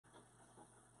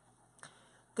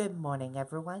Good morning,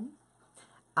 everyone.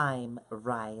 I'm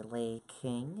Riley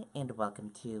King, and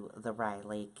welcome to the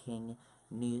Riley King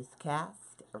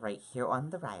Newscast right here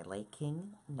on the Riley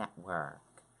King Network.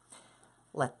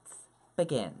 Let's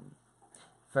begin.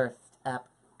 First up,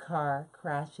 car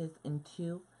crashes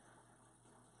into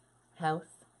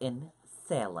house in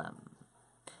Salem.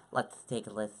 Let's take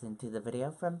a listen to the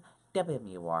video from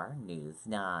WMUR News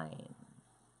 9.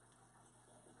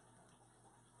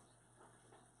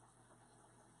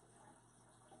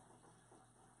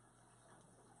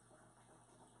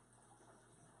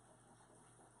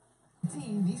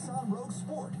 Nissan Rogue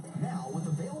Sport, now with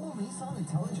available Nissan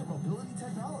intelligent mobility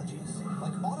technologies,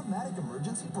 like automatic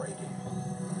emergency braking.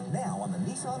 Now on the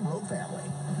Nissan Rogue family.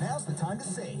 Now's the time to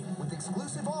save with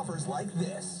exclusive offers like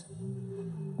this.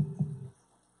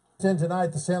 Tonight,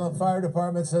 the Salem Fire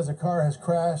Department says a car has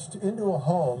crashed into a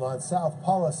home on South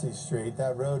Policy Street.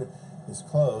 That road is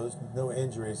closed. No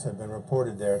injuries have been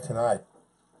reported there tonight.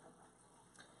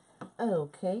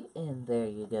 Okay, and there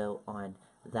you go on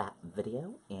that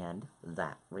video and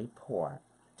that report.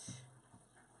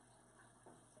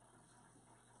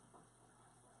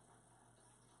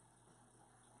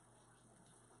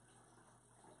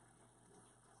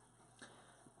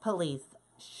 Police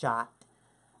shot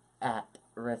at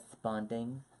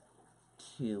responding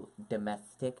to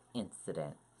domestic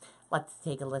incident. Let's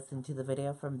take a listen to the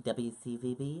video from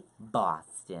WCVB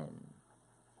Boston.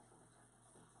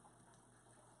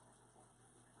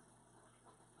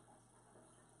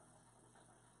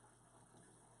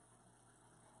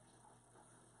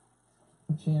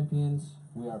 Champions,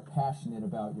 we are passionate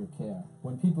about your care.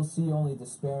 When people see only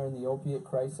despair in the opiate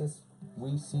crisis,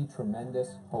 we see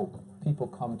tremendous hope. People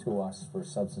come to us for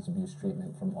substance abuse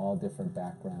treatment from all different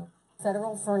backgrounds.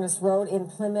 Federal Furnace Road in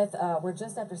Plymouth, where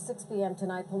just after 6 p.m.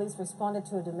 tonight, police responded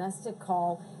to a domestic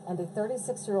call and a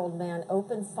 36-year-old man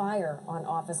opened fire on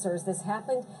officers. This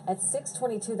happened at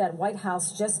 622, that White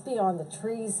House just beyond the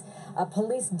trees.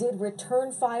 Police did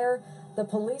return fire. The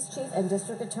police chief and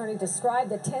district attorney described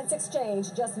the tense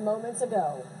exchange just moments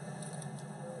ago.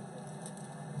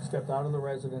 Stepped out of the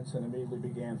residence and immediately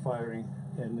began firing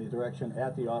in the direction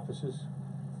at the officers.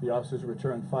 The officers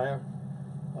returned fire.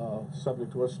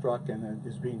 Subject was struck and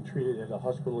is being treated at a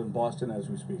hospital in Boston as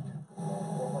we speak.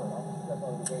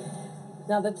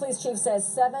 Now, the police chief says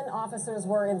 7 officers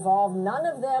were involved. None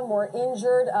of them were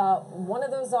injured. One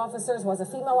of those officers was a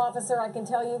female officer, I can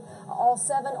tell you. All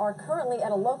 7 are currently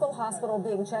at a local hospital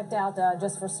being checked out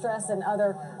just for stress and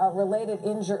other related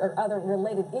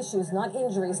issues, not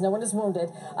injuries. No one is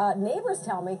wounded. Neighbors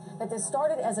tell me that this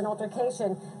started as an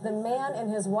altercation. The man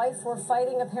and his wife were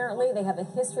fighting, apparently. They have a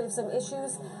history of some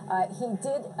issues. He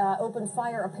did open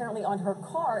fire, apparently, on her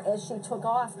car as she took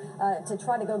off to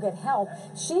try to go get help.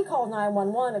 She called 911.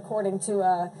 According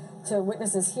to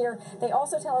witnesses here. They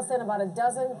also tell us that about a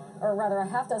dozen, or rather a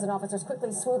half dozen officers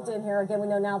quickly swooped in here. Again, we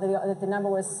know now that the number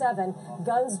was 7.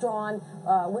 Guns drawn.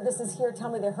 Witnesses here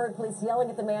tell me they heard police yelling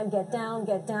at the man, get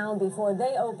down, before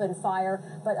they opened fire.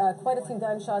 But quite a few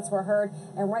gunshots were heard.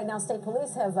 And right now, state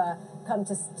police have come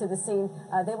to the scene.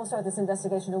 They will start this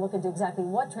investigation to look into exactly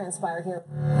what transpired here.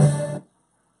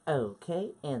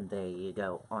 Okay, and there you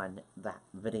go on that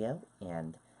video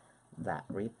and that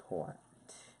report.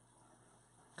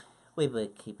 We will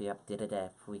keep you updated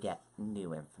if we get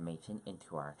new information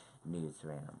into our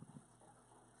newsroom.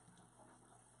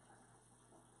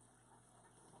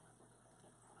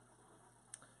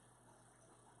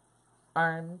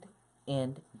 Armed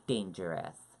and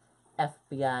dangerous.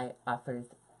 FBI offers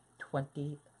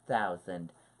 $20,000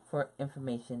 for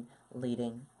information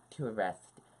leading to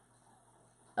arrest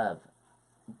of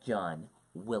John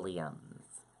Williams.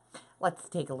 Let's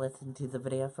take a listen to the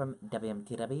video from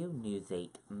WMTW News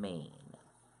 8 Maine.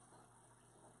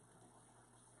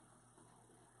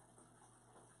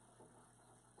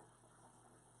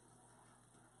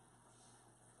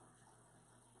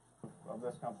 Of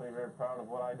this company, very proud of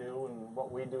what I do and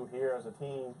what we do here as a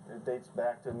team. It dates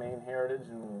back to Maine heritage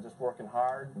and just working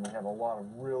hard. And we have a lot of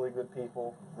really good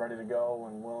people ready to go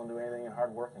and willing to do anything and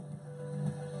hardworking.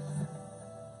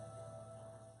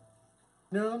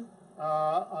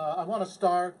 I want to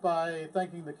start by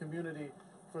thanking the community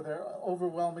for their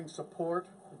overwhelming support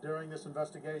during this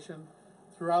investigation.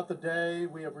 Throughout the day,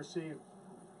 we have received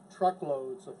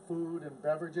truckloads of food and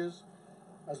beverages,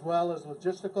 as well as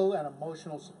logistical and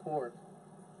emotional support.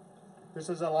 This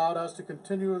has allowed us to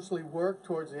continuously work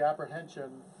towards the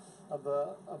apprehension of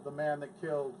the man that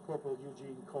killed Corporal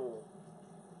Eugene Cole.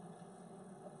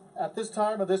 At this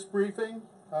time of this briefing,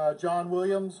 John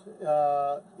Williams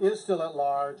is still at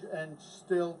large and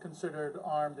still considered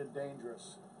armed and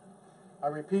dangerous. I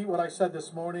repeat what I said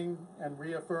this morning and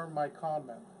reaffirm my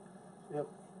comment. If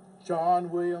John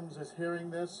Williams is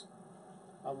hearing this,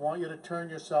 I want you to turn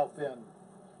yourself in.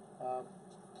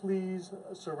 Please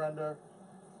surrender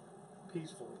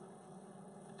peacefully.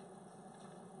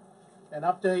 An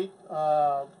update,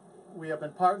 we have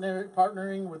been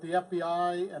partnering with the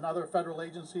FBI and other federal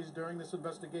agencies during this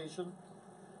investigation.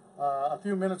 A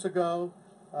few minutes ago,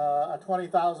 a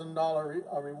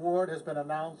 $20,000 reward has been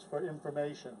announced for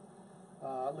information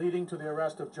leading to the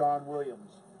arrest of John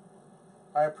Williams.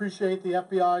 I appreciate the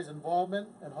FBI's involvement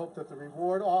and hope that the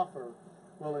reward offer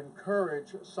will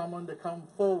encourage someone to come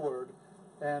forward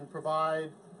and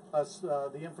provide us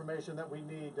the information that we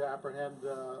need to apprehend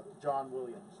John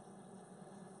Williams.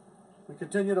 We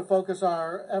continue to focus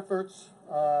our efforts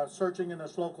searching in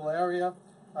this local area,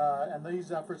 and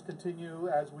these efforts continue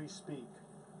as we speak.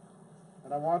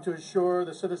 And I want to assure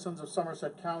the citizens of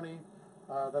Somerset County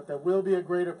that there will be a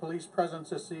greater police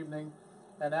presence this evening.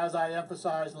 And as I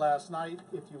emphasized last night,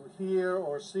 if you hear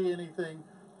or see anything,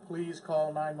 please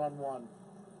call 911.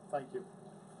 Thank you.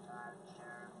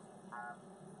 Sheriff,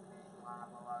 the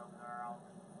Pomelo girl,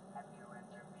 have you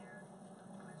interviewed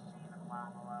Christina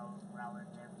Pomelo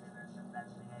relative to this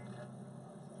investigation?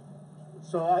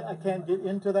 So I can't get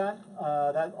into that.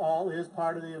 That all is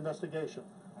part of the investigation.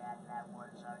 And that was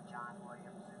John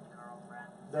Williams' girlfriend?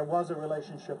 There was a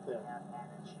relationship there. And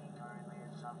is she currently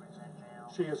in Somerset Jail?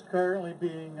 She is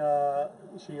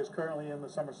currently in the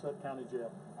Somerset County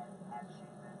Jail. And has she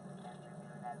been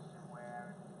interviewed as to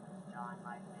where John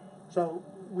might be? So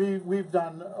we've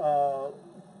done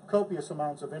copious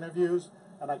amounts of interviews,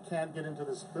 and I can't get into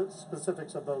the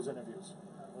specifics of those interviews.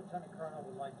 Lieutenant Colonel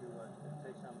would like to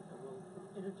say something.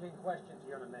 We'll entertain questions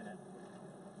here in a minute.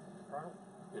 Colonel?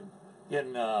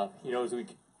 As we...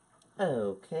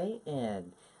 Okay,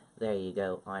 and there you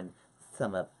go on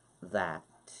some of that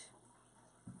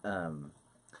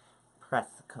press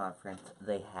conference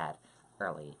they had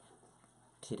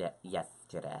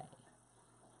yesterday.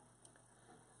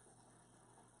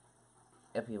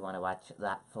 If you want to watch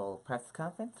that full press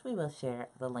conference, we will share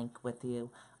the link with you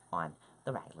on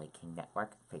the Riley King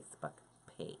Network Facebook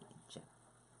page.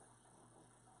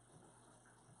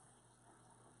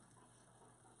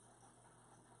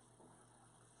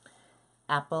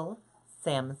 Apple,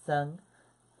 Samsung,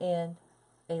 and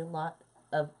a lot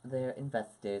of their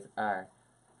investors are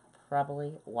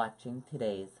probably watching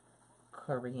today's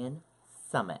Korean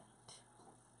summit.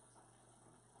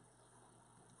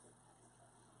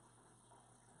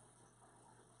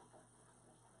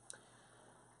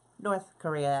 North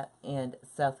Korea and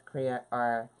South Korea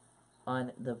are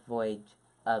on the voyage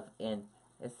of an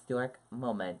historic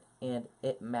moment, and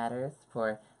it matters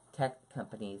for tech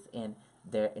companies and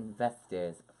their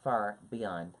investors far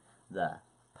beyond the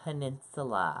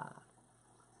peninsula.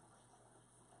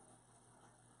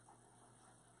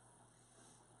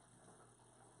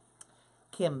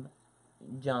 Kim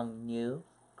Jong-un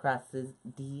crosses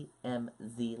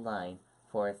DMZ line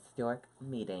for a historic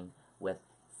meeting with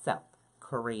South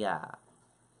Korea.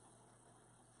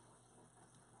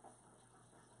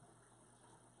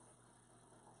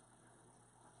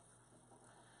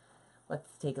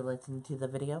 Let's take a listen to the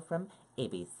video from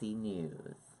ABC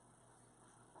News.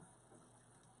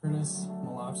 Ernest, I'm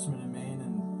a lobsterman in Maine,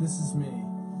 and this is me.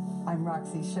 I'm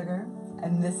Roxy Sugar,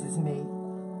 and this is me.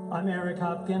 I'm Eric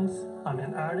Hopkins. I'm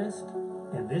an artist,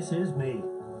 and this is me.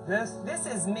 This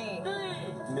is me.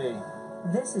 Me.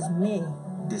 This is me.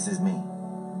 This is me.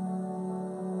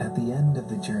 At the end of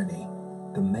the journey,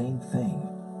 the main thing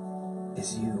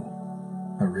is you.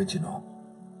 Original.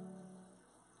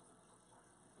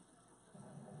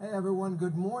 Hey everyone,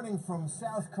 good morning from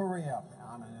South Korea.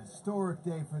 On an historic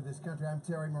day for this country, I'm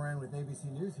Terry Moran with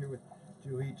ABC News, here with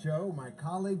Joo-hee Cho, my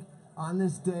colleague, on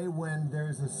this day when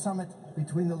there's a summit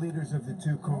between the leaders of the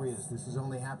two Koreas. This has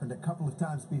only happened a couple of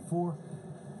times before.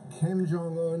 Kim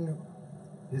Jong-un,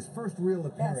 his first real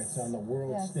appearance on the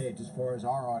world stage as far as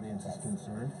our audience is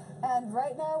concerned. And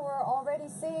right now we're already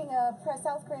seeing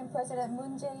South Korean President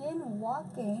Moon Jae-in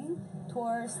walking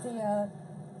towards the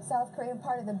South Korean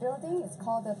part of the building. It's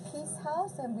called the Peace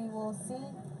House, and we will see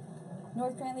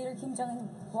North Korean leader Kim Jong-un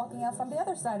walking out from the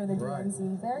other side of the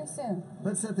DMZ very soon.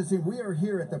 Let's set the scene. We are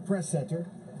here at the press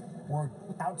center. We're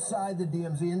outside the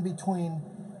DMZ, in between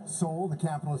Seoul, the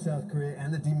capital of South Korea,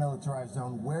 and the demilitarized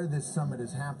zone where this summit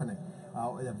is happening.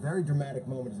 A very dramatic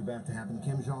moment is about to happen.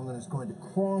 Kim Jong-un is going to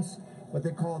cross what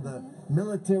they call the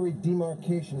military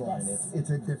demarcation line. It's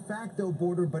a de facto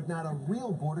border, but not a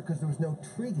real border because there was no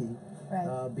treaty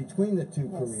between the two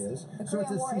Koreas. The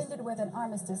Korean War ended with an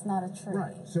armistice, not a treaty.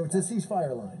 Right. So it's a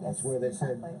ceasefire line. That's where they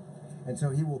said And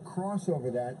so he will cross over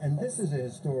that, and this is a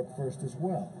historic first as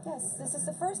well. Yes, this is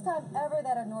the first time ever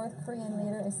that a North Korean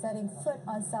leader is setting foot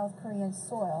on South Korean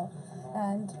soil.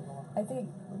 And I think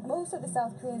most of the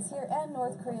South Koreans here and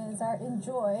North Koreans are in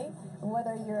joy,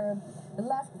 whether you're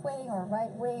left wing or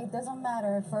right wing, it doesn't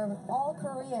matter. For all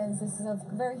Koreans, this is a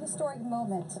very historic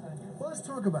moment. Well, let's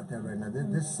talk about that right now.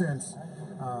 This sense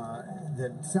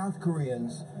that South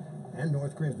Koreans and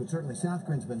North Koreans, but certainly South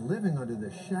Koreans, have been living under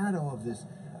the shadow of this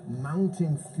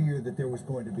mounting fear that there was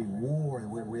going to be war.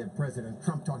 We had President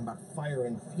Trump talking about fire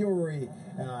and fury,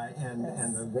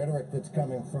 and the rhetoric that's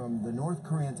coming from the North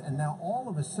Koreans. And now all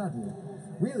of a sudden,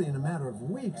 really in a matter of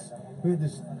weeks, we had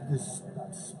this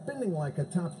spinning like a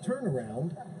top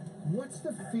turnaround. What's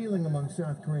the feeling among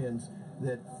South Koreans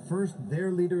that first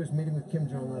their leader is meeting with Kim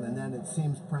Jong-un, and then it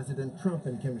seems President Trump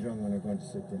and Kim Jong-un are going to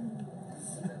sit down?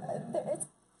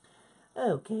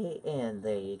 Okay, and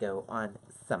there you go on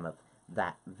some of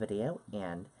that video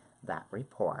and that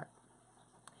report.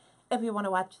 If you want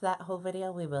to watch that whole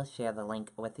video, we will share the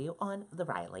link with you on the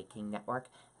Riley King Network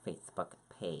Facebook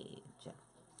page.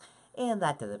 And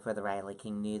that does it for the Riley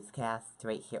King Newscast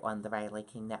right here on the Riley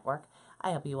King Network.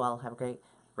 I hope you all have a great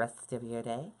rest of your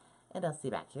day, and I'll see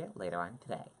you back here later on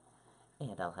today.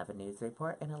 And I'll have a news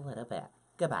report in a little bit.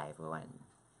 Goodbye, everyone.